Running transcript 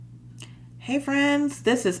Hey friends,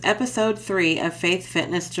 this is episode 3 of Faith,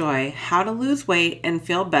 Fitness, Joy, How to Lose Weight and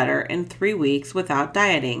Feel Better in 3 Weeks Without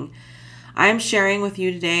Dieting. I'm sharing with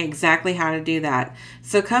you today exactly how to do that.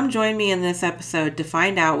 So come join me in this episode to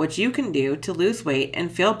find out what you can do to lose weight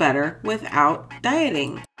and feel better without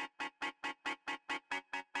dieting.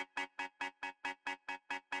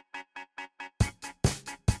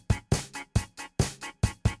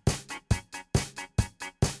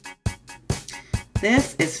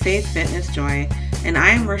 This is Faith, Fitness, Joy, and I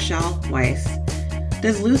am Rochelle Weiss.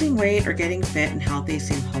 Does losing weight or getting fit and healthy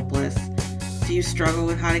seem hopeless? Do you struggle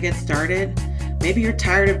with how to get started? Maybe you're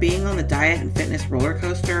tired of being on the diet and fitness roller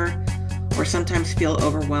coaster, or sometimes feel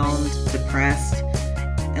overwhelmed, depressed,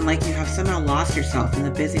 and like you have somehow lost yourself in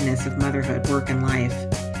the busyness of motherhood, work, and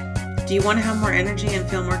life. Do you want to have more energy and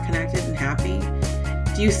feel more connected and happy?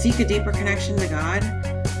 Do you seek a deeper connection to God?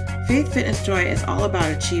 Faith, Fitness, Joy is all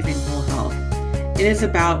about achieving whole health. It is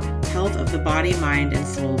about health of the body, mind, and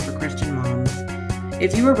soul for Christian moms.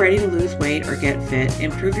 If you are ready to lose weight or get fit,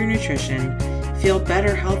 improve your nutrition, feel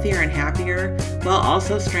better, healthier, and happier, while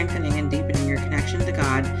also strengthening and deepening your connection to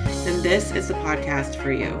God, then this is the podcast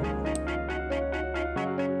for you.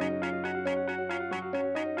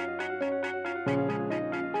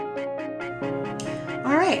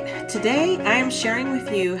 All right, today I am sharing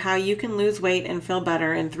with you how you can lose weight and feel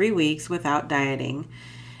better in 3 weeks without dieting.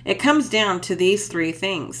 It comes down to these 3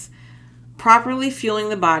 things: properly fueling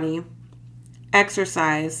the body,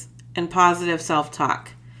 exercise, and positive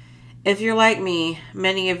self-talk. If you're like me,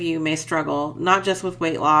 many of you may struggle not just with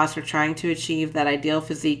weight loss or trying to achieve that ideal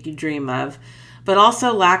physique you dream of, but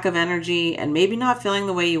also lack of energy and maybe not feeling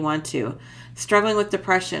the way you want to, struggling with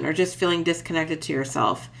depression, or just feeling disconnected to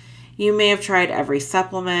yourself. You may have tried every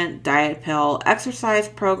supplement, diet pill, exercise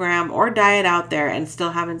program, or diet out there and still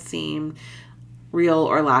haven't seen real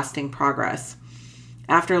or lasting progress.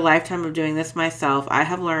 After a lifetime of doing this myself, I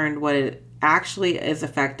have learned what it actually is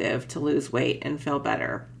effective to lose weight and feel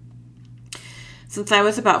better. Since I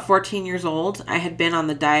was about 14 years old, I had been on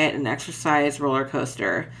the diet and exercise roller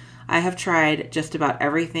coaster. I have tried just about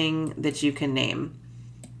everything that you can name.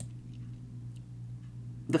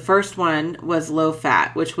 The first one was low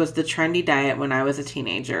fat, which was the trendy diet when I was a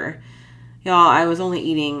teenager. Y'all, I was only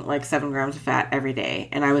eating like 7 grams of fat every day,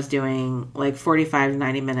 and I was doing like 45 to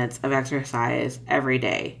 90 minutes of exercise every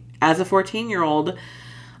day. As a 14-year-old,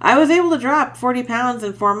 I was able to drop 40 pounds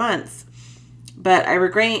in 4 months, but I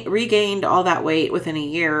regained all that weight within a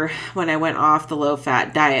year when I went off the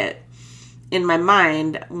low-fat diet. In my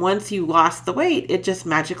mind, once you lost the weight, it just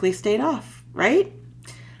magically stayed off, right?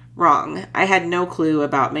 Wrong. I had no clue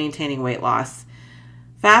about maintaining weight loss.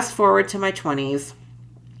 Fast forward to my 20s.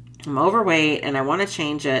 I'm overweight and I want to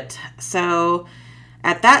change it. So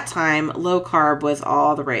at that time, low carb was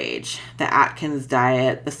all the rage. The Atkins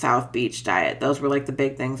diet, the South Beach diet, those were like the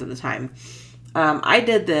big things at the time. I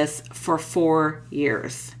did this for 4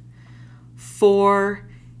 years. 4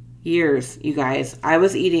 years, you guys. I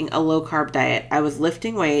was eating a low carb diet. I was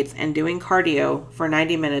lifting weights and doing cardio for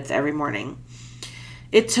 90 minutes every morning.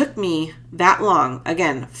 It took me that long,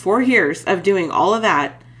 again, 4 years of doing all of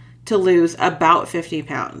that to lose about 50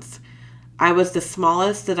 pounds. I was the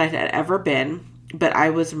smallest that I had ever been, but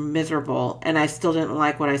I was miserable and I still didn't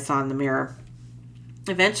like what I saw in the mirror.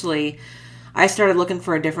 Eventually, I started looking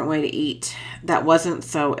for a different way to eat that wasn't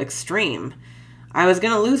so extreme. I was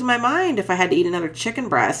going to lose my mind if I had to eat another chicken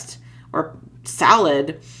breast or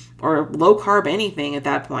salad or low carb anything at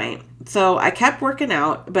that point. So I kept working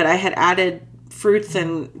out, but I had added fruits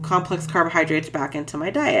and complex carbohydrates back into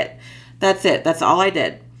my diet. That's it. That's all I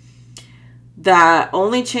did. The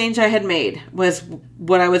only change I had made was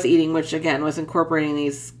what I was eating, which again was incorporating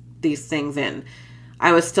these things in.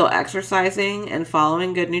 I was still exercising and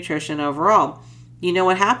following good nutrition overall. You know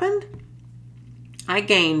what happened? I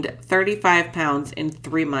gained 35 pounds in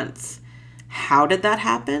 3 months. How did that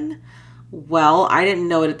happen? Well, I didn't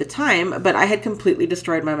know it at the time, but I had completely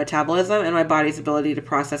destroyed my metabolism and my body's ability to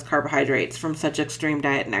process carbohydrates from such extreme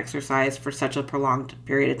diet and exercise for such a prolonged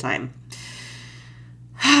period of time.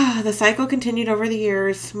 The cycle continued over the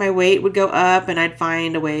years. My weight would go up and I'd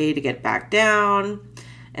find a way to get back down.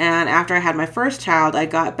 And after I had my first child, I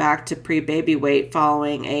got back to pre-baby weight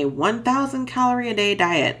following a 1,000 calorie a day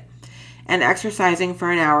diet and exercising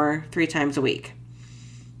for an hour 3 times a week.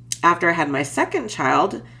 After I had my second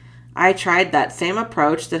child, I tried that same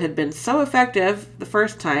approach that had been so effective the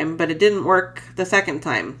first time, but it didn't work the second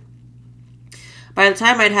time. By the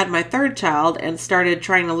time I'd had my third child and started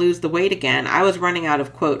trying to lose the weight again, I was running out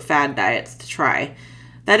of, quote, fad diets to try.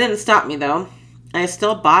 That didn't stop me, though. I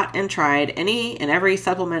still bought and tried any and every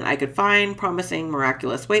supplement I could find, promising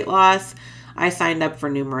miraculous weight loss. I signed up for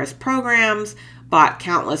numerous programs, bought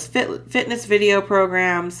countless fitness video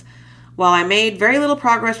programs. While I made very little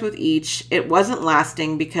progress with each, it wasn't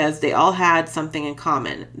lasting because they all had something in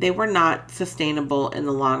common. They were not sustainable in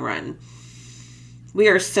the long run. We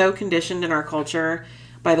are so conditioned in our culture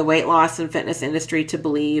by the weight loss and fitness industry to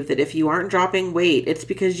believe that if you aren't dropping weight, it's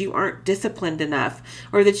because you aren't disciplined enough,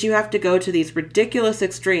 or that you have to go to these ridiculous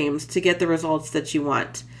extremes to get the results that you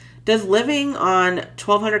want. Does living on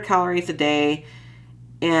 1,200 calories a day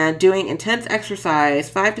and doing intense exercise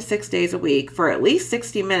 5 to 6 days a week for at least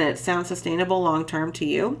 60 minutes sound sustainable long-term to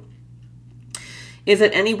you? Is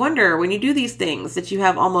it any wonder when you do these things that you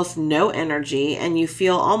have almost no energy and you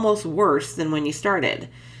feel almost worse than when you started?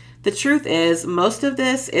 The truth is, most of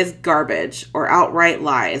this is garbage or outright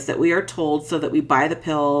lies that we are told so that we buy the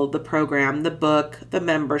pill, the program, the book, the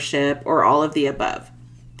membership, or all of the above.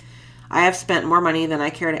 I have spent more money than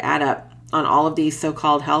I care to add up on all of these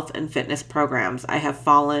so-called health and fitness programs. I have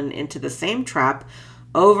fallen into the same trap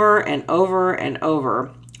over and over and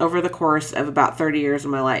over the course of about 30 years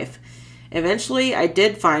of my life. Eventually, I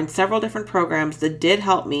did find several different programs that did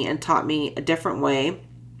help me and taught me a different way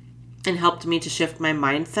and helped me to shift my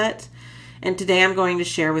mindset. And today I'm going to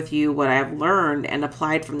share with you what I have learned and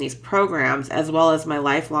applied from these programs, as well as my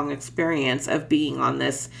lifelong experience of being on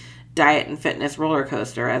this diet and fitness roller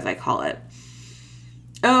coaster, as I call it.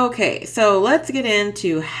 Okay, so let's get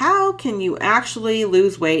into how can you actually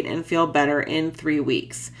lose weight and feel better in 3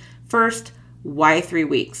 weeks. First, why 3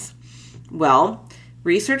 weeks? Well,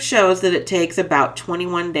 research shows that it takes about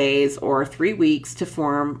 21 days or 3 weeks to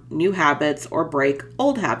form new habits or break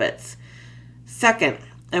old habits. Second,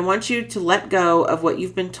 I want you to let go of what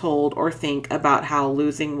you've been told or think about how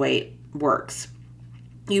losing weight works.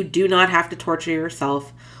 You do not have to torture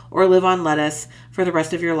yourself or live on lettuce for the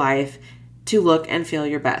rest of your life to look and feel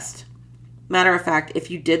your best. Matter of fact, if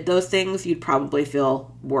you did those things, you'd probably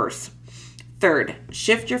feel worse. Third,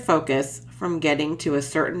 shift your focus from getting to a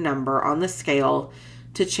certain number on the scale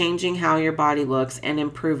to changing how your body looks and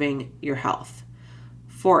improving your health.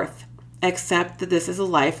 Fourth, accept that this is a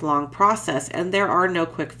lifelong process and there are no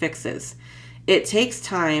quick fixes. It takes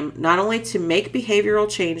time not only to make behavioral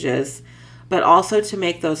changes, but also to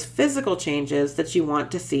make those physical changes that you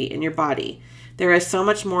want to see in your body. There is so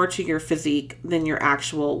much more to your physique than your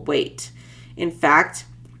actual weight. In fact,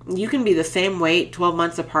 you can be the same weight 12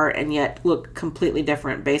 months apart and yet look completely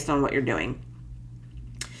different based on what you're doing.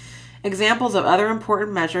 Examples of other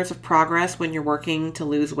important measures of progress when you're working to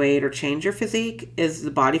lose weight or change your physique is the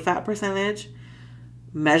body fat percentage,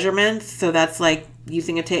 measurements, so that's like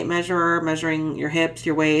using a tape measure, measuring your hips,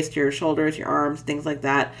 your waist, your shoulders, your arms, things like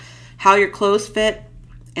that, how your clothes fit,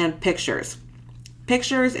 and pictures.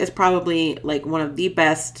 Pictures is probably like one of the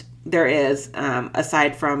best there is,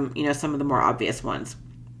 aside from, some of the more obvious ones.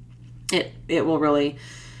 It will really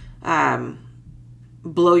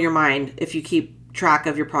blow your mind if you keep track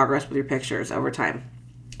of your progress with your pictures over time.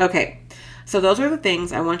 Okay, so those are the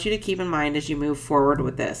things I want you to keep in mind as you move forward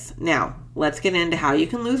with this. Now, let's get into how you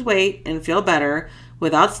can lose weight and feel better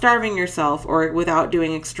without starving yourself or without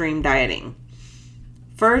doing extreme dieting.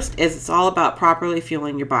 First is it's all about properly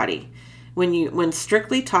fueling your body. When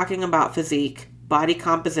strictly talking about physique, body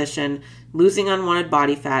composition, losing unwanted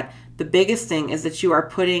body fat, the biggest thing is that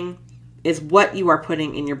what you are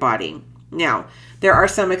putting in your body. Now, there are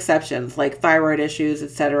some exceptions like thyroid issues,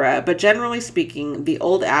 etc., but generally speaking, the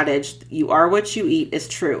old adage, you are what you eat, is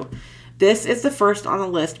true. This is the first on the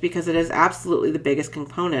list because it is absolutely the biggest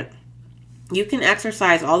component. You can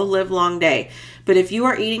exercise all the live long day, but if you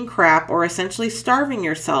are eating crap or essentially starving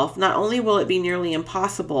yourself, not only will it be nearly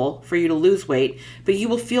impossible for you to lose weight, but you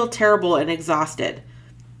will feel terrible and exhausted.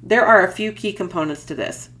 There are a few key components to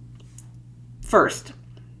this. First,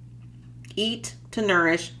 eat to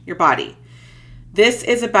nourish your body. This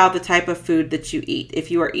is about the type of food that you eat.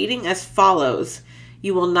 If you are eating as follows,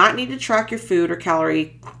 you will not need to track your food or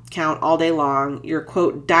calorie count all day long. Your,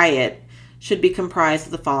 quote, diet should be comprised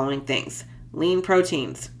of the following things: lean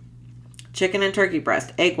proteins, chicken and turkey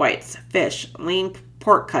breast, egg whites, fish, lean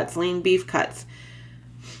pork cuts, lean beef cuts.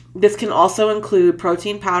 This can also include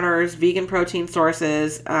protein powders, vegan protein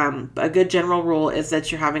sources. A good general rule is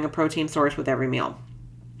that you're having a protein source with every meal.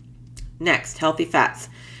 Next, healthy fats.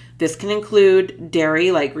 This can include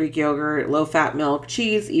dairy like Greek yogurt, low-fat milk,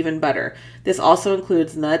 cheese, even butter. This also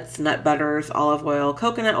includes nuts, nut butters, olive oil,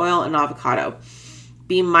 coconut oil, and avocado.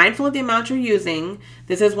 Be mindful of the amount you're using.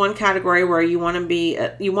 This is one category where you want to be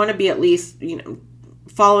at least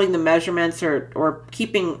following the measurements or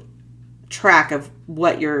keeping track of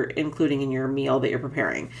what you're including in your meal that you're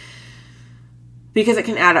preparing, because it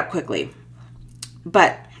can add up quickly.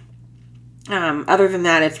 But Other than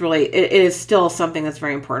that, it is still something that's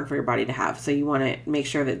very important for your body to have. So you want to make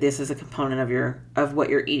sure that this is a component of what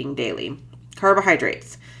you're eating daily.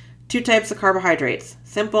 Carbohydrates. 2 types of carbohydrates,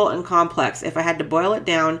 simple and complex. If I had to boil it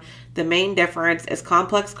down, the main difference is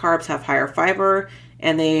complex carbs have higher fiber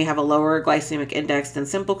and they have a lower glycemic index than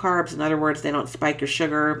simple carbs. In other words, they don't spike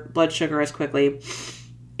your blood sugar as quickly.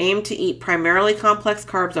 Aim to eat primarily complex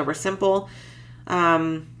carbs over simple.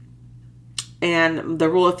 And the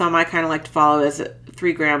rule of thumb I kind of like to follow is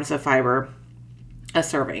 3 grams of fiber a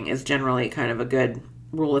serving is generally kind of a good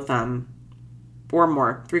rule of thumb, or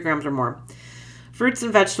more, 3 grams or more. Fruits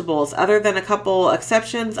and vegetables, other than a couple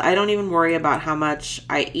exceptions, I don't even worry about how much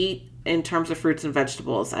I eat in terms of fruits and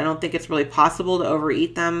vegetables. I don't think it's really possible to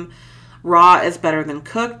overeat them. Raw is better than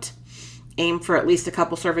cooked. Aim for at least a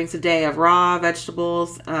couple servings a day of raw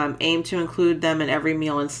vegetables. Aim to include them in every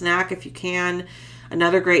meal and snack if you can.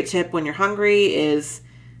 Another great tip when you're hungry is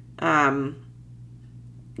going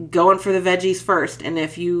for the veggies first. And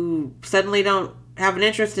if you suddenly don't have an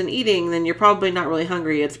interest in eating, then you're probably not really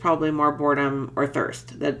hungry. It's probably more boredom or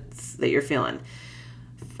thirst that you're feeling.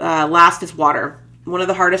 Last is water. One of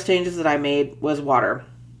the hardest changes that I made was water.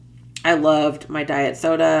 I loved my diet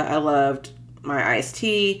soda. I loved my iced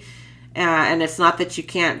tea. And it's not that you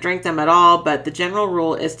can't drink them at all, but the general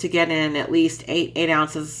rule is to get in at least 8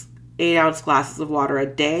 ounce glasses of water a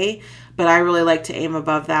day. But I really like to aim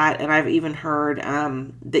above that. And I've even heard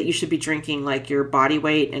that you should be drinking like your body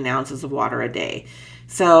weight in ounces of water a day.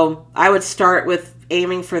 So I would start with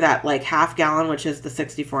aiming for that like half gallon, which is the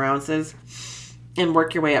 64 ounces, and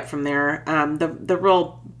work your way up from there. The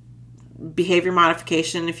real behavior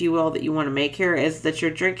modification, if you will, that you want to make here is that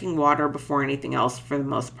you're drinking water before anything else for the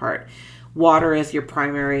most part. Water is your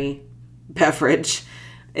primary beverage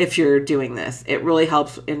if you're doing this. It really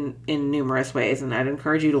helps in numerous ways, and I'd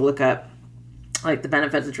encourage you to look up like the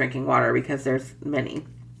benefits of drinking water because there's many.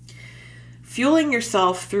 Fueling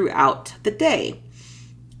yourself throughout the day.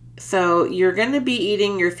 So you're going to be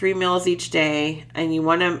eating your 3 meals each day, and you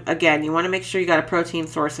want to make sure you got a protein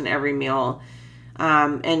source in every meal.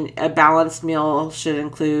 And a balanced meal should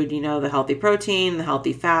include, the healthy protein, the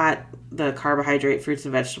healthy fat, the carbohydrate, fruits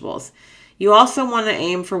and vegetables. You also want to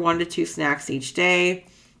aim for 1 to 2 snacks each day,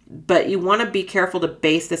 but you want to be careful to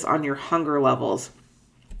base this on your hunger levels.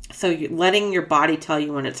 So you're letting your body tell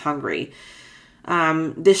you when it's hungry.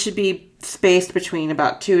 This should be spaced between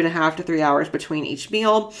about 2.5 to 3 hours between each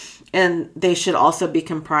meal, and they should also be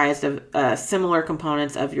comprised of similar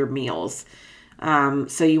components of your meals.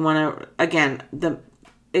 So you want to,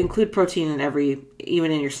 include protein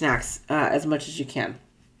even in your snacks, as much as you can.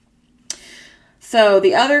 So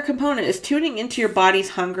the other component is tuning into your body's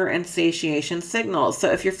hunger and satiation signals.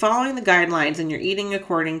 So if you're following the guidelines and you're eating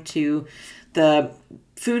according to the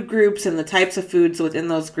food groups and the types of foods within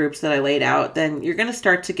those groups that I laid out, then you're going to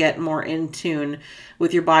start to get more in tune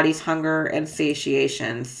with your body's hunger and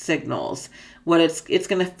satiation signals. What it's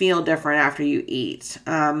going to feel different after you eat.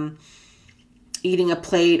 Eating a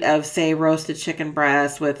plate of, say, roasted chicken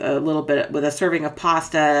breast with a serving of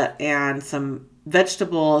pasta and some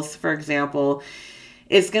vegetables, for example,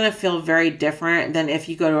 is going to feel very different than if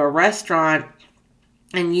you go to a restaurant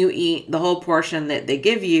and you eat the whole portion that they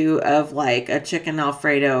give you of like a chicken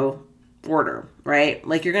Alfredo order, right?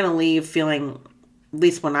 Like you're going to leave feeling, at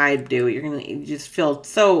least when I do, you just feel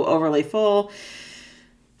so overly full,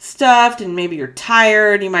 stuffed, and maybe you're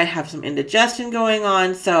tired. You might have some indigestion going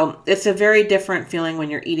on. So it's a very different feeling when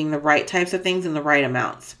you're eating the right types of things in the right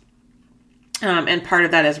amounts. And part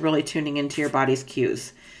of that is really tuning into your body's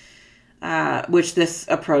cues, which this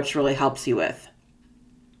approach really helps you with.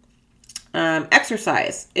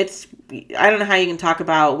 Exercise. I don't know how you can talk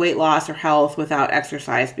about weight loss or health without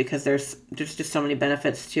exercise because there's just so many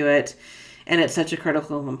benefits to it. And it's such a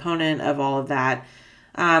critical component of all of that.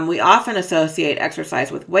 We often associate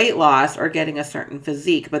exercise with weight loss or getting a certain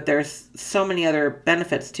physique, but there's so many other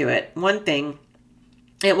benefits to it. One thing,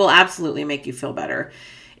 it will absolutely make you feel better.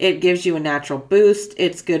 It gives you a natural boost.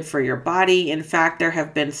 It's good for your body. In fact, there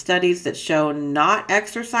have been studies that show not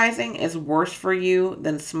exercising is worse for you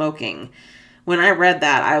than smoking. When I read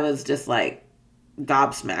that, I was just like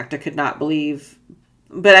gobsmacked. I could not believe.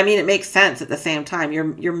 But I mean, it makes sense at the same time.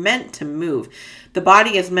 You're meant to move. The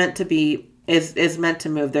body is meant to be is meant to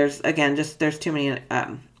move. There's too many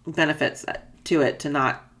benefits to it to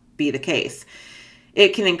not be the case.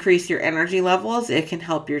 It can increase your energy levels. It can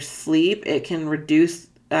help your sleep. It can reduce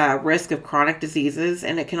risk of chronic diseases,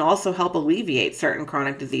 and it can also help alleviate certain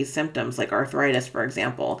chronic disease symptoms like arthritis, for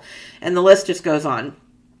example. And the list just goes on.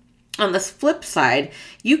 On the flip side,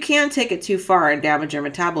 you can take it too far and damage your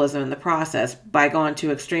metabolism in the process by going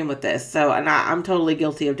too extreme with this. So, and I'm totally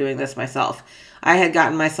guilty of doing this myself. I had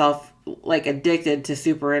gotten myself like addicted to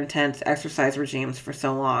super intense exercise regimes for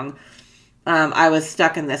so long. I was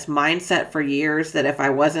stuck in this mindset for years that if I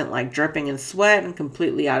wasn't like dripping in sweat and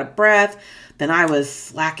completely out of breath, then I was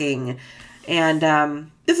slacking. And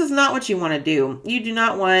this is not what you want to do. You do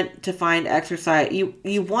not want to find exercise. You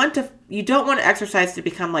don't want exercise to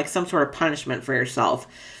become like some sort of punishment for yourself,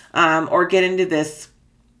 or get into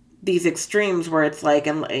these extremes where it's like,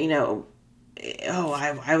 and oh,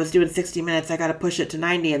 I was doing 60 minutes. I got to push it to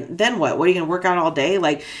 90. And then what? What are you going to work out all day?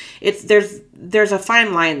 Like there's a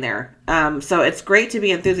fine line there. So it's great to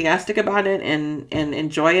be enthusiastic about it and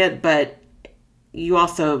enjoy it, but you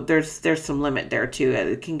also, there's some limit there too.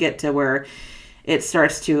 It can get to where it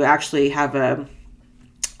starts to actually have a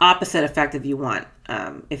opposite effect if you want,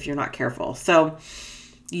 if you're not careful. So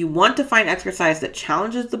you want to find exercise that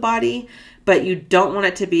challenges the body, but you don't want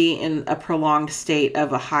it to be in a prolonged state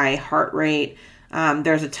of a high heart rate.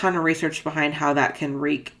 There's a ton of research behind how that can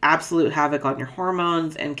wreak absolute havoc on your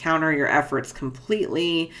hormones and counter your efforts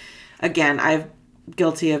completely. Again, I'm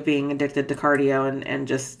guilty of being addicted to cardio and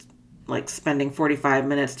just like spending 45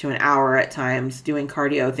 minutes to an hour at times doing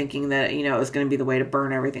cardio, thinking that, it was going to be the way to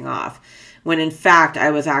burn everything off. When in fact,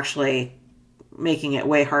 I was actually making it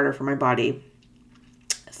way harder for my body.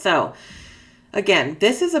 So again,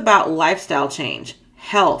 this is about lifestyle change,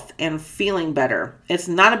 health, and feeling better. It's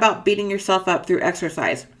not about beating yourself up through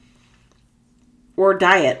exercise or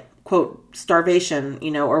diet, quote, starvation,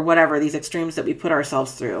 or whatever, these extremes that we put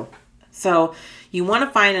ourselves through. So you want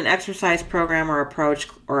to find an exercise program or approach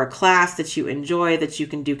or a class that you enjoy, that you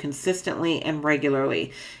can do consistently and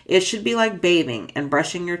regularly. It should be like bathing and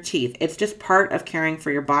brushing your teeth. It's just part of caring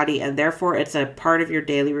for your body, and therefore it's a part of your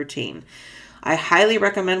daily routine. I highly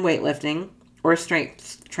recommend weightlifting or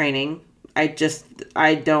strength training. I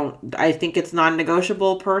think it's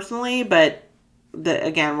non-negotiable personally, but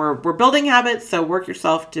again, we're building habits, so work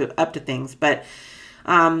yourself up to things. But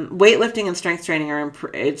weightlifting and strength training are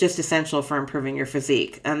just essential for improving your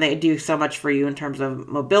physique, and they do so much for you in terms of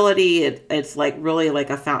mobility. It's like really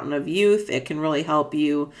like a fountain of youth. It can really help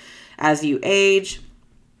you as you age.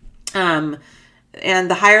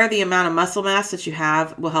 And the higher the amount of muscle mass that you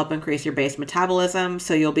have will help increase your base metabolism,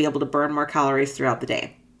 so you'll be able to burn more calories throughout the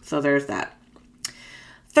day. So there's that.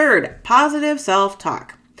 Third, positive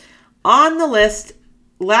self-talk. On the list,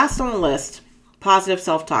 last on the list, positive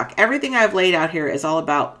self-talk. Everything I've laid out here is all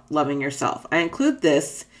about loving yourself. I include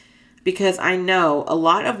this because I know a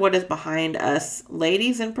lot of what is behind us,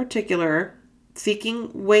 ladies in particular, seeking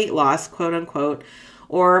weight loss, quote unquote,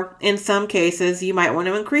 or in some cases, you might want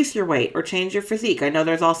to increase your weight or change your physique. I know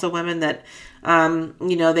there's also women that,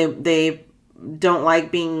 they don't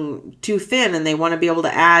like being too thin and they want to be able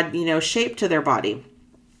to add, shape to their body.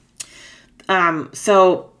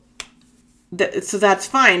 So that's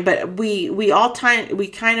fine, but we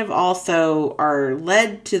kind of also are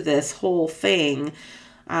led to this whole thing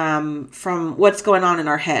from what's going on in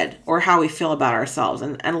our head or how we feel about ourselves,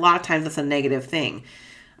 and a lot of times it's a negative thing.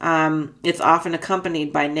 It's often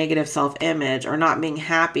accompanied by negative self-image or not being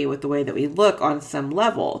happy with the way that we look on some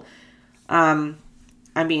level.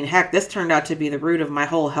 Heck, this turned out to be the root of my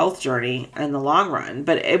whole health journey in the long run,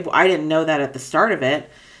 but I didn't know that at the start of it.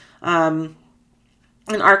 And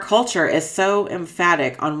our culture is so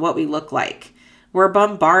emphatic on what we look like. We're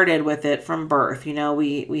bombarded with it from birth.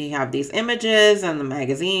 We have these images and the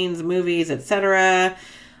magazines, movies, etc.,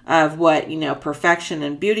 of what, perfection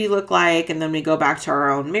and beauty look like. And then we go back to our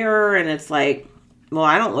own mirror and it's like, well,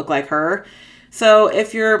 I don't look like her. So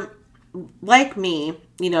if you're like me,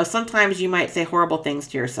 sometimes you might say horrible things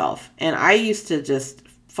to yourself. And I used to just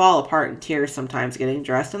fall apart in tears sometimes getting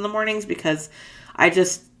dressed in the mornings because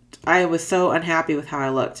I was so unhappy with how I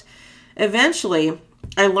looked. Eventually,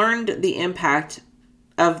 I learned the impact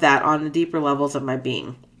of that on the deeper levels of my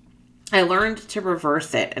being. I learned to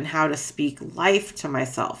reverse it and how to speak life to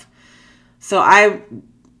myself. So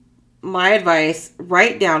my advice,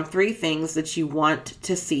 write down 3 things that you want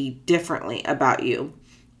to see differently about you.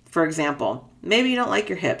 For example, maybe you don't like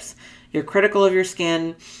your hips. You're critical of your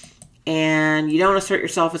skin and you don't assert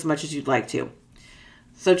yourself as much as you'd like to.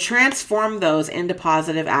 So transform those into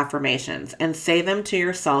positive affirmations and say them to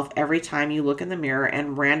yourself every time you look in the mirror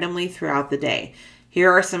and randomly throughout the day.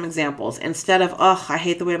 Here are some examples. Instead of, oh, I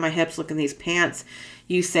hate the way my hips look in these pants,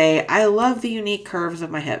 you say, I love the unique curves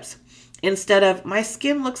of my hips. Instead of, my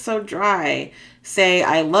skin looks so dry, say,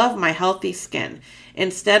 I love my healthy skin.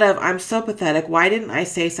 Instead of, I'm so pathetic, why didn't I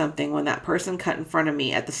say something when that person cut in front of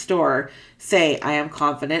me at the store? Say, I am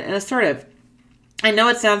confident and assertive. I know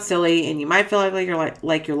it sounds silly and you might feel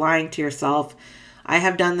like you're lying to yourself. I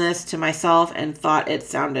have done this to myself and thought it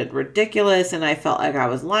sounded ridiculous, and I felt like I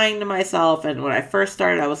was lying to myself. And when I first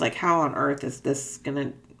started, I was like, how on earth is this going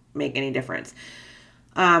to make any difference?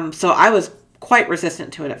 So I was quite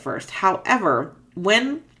resistant to it at first. However,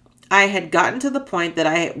 when I had gotten to the point that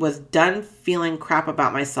I was done feeling crap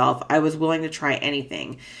about myself, I was willing to try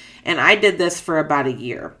anything. And I did this for about a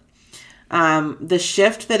year. The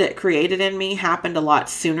shift that it created in me happened a lot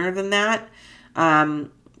sooner than that.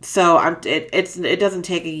 So it doesn't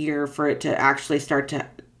take a year for it to actually start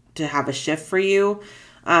to have a shift for you.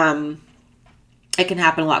 It can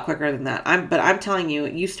happen a lot quicker than that. But I'm telling you,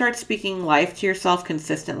 you start speaking life to yourself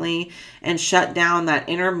consistently and shut down that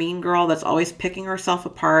inner mean girl that's always picking herself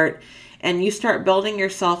apart. And you start building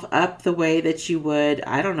yourself up the way that you would,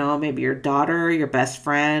 I don't know, maybe your daughter, your best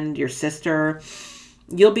friend, your sister.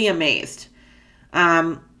 You'll be amazed.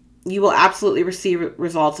 You will absolutely receive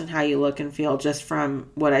results in how you look and feel just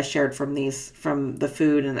from what I shared from the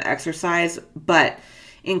food and the exercise. But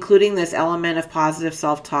including this element of positive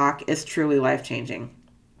self-talk is truly life-changing.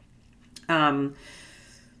 I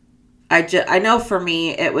know for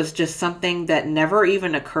me, it was just something that never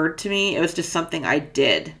even occurred to me. It was just something I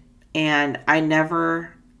did. And I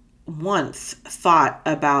never once thought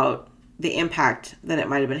about the impact that it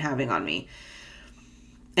might have been having on me.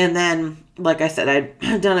 And then, like I said,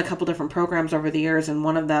 I'd done a couple different programs over the years, and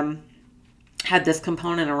one of them had this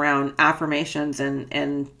component around affirmations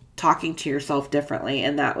and talking to yourself differently.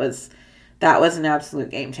 And that was an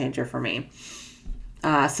absolute game changer for me.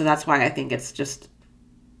 So that's why I think it's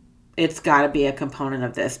got to be a component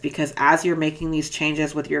of this, because as you're making these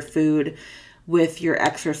changes with your food, with your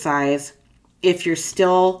exercise, if you're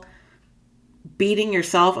still beating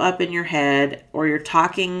yourself up in your head or you're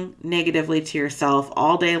talking negatively to yourself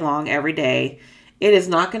all day long, every day, it is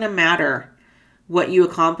not going to matter what you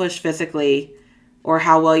accomplish physically or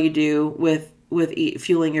how well you do with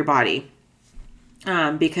fueling your body.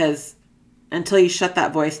 Because until you shut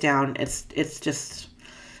that voice down, it's just,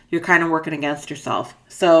 you're kind of working against yourself.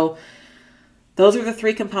 So those are the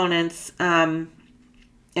three components.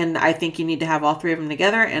 And I think you need to have all three of them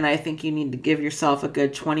together. And I think you need to give yourself a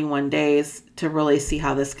good 21 days to really see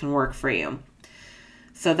how this can work for you.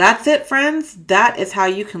 So that's it, friends. That is how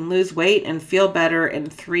you can lose weight and feel better in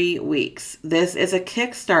 3 weeks. This is a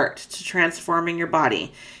kickstart to transforming your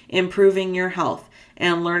body, improving your health,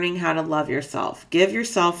 and learning how to love yourself. Give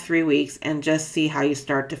yourself 3 weeks and just see how you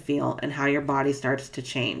start to feel and how your body starts to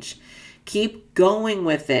change. Keep going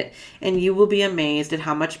with it, and you will be amazed at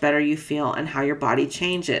how much better you feel and how your body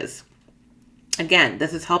changes. Again,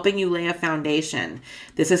 this is helping you lay a foundation.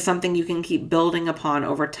 This is something you can keep building upon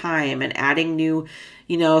over time and adding new,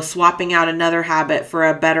 swapping out another habit for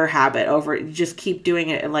a better habit just keep doing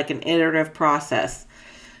it like an iterative process.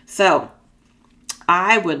 So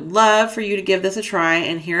I would love for you to give this a try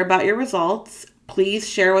and hear about your results. Please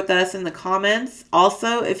share with us in the comments.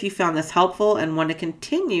 Also, if you found this helpful and want to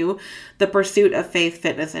continue the pursuit of faith,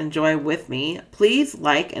 fitness, and joy with me, please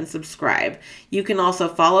like and subscribe. You can also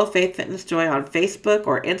follow Faith Fitness Joy on Facebook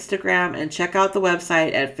or Instagram and check out the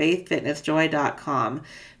website at faithfitnessjoy.com.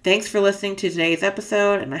 Thanks for listening to today's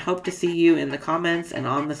episode, and I hope to see you in the comments and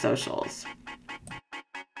on the socials.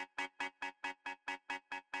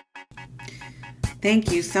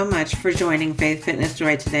 Thank you so much for joining Faith Fitness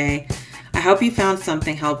Joy today. I hope you found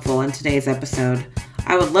something helpful in today's episode.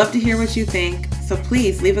 I would love to hear what you think, so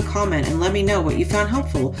please leave a comment and let me know what you found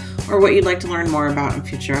helpful or what you'd like to learn more about in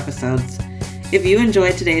future episodes. If you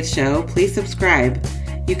enjoyed today's show, please subscribe.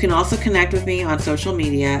 You can also connect with me on social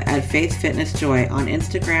media at Faith Fitness Joy on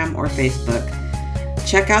Instagram or Facebook.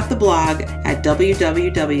 Check out the blog at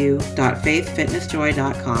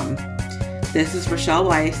www.faithfitnessjoy.com. This is Rochelle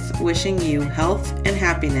Weiss wishing you health and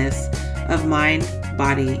happiness of mind,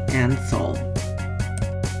 body, and soul.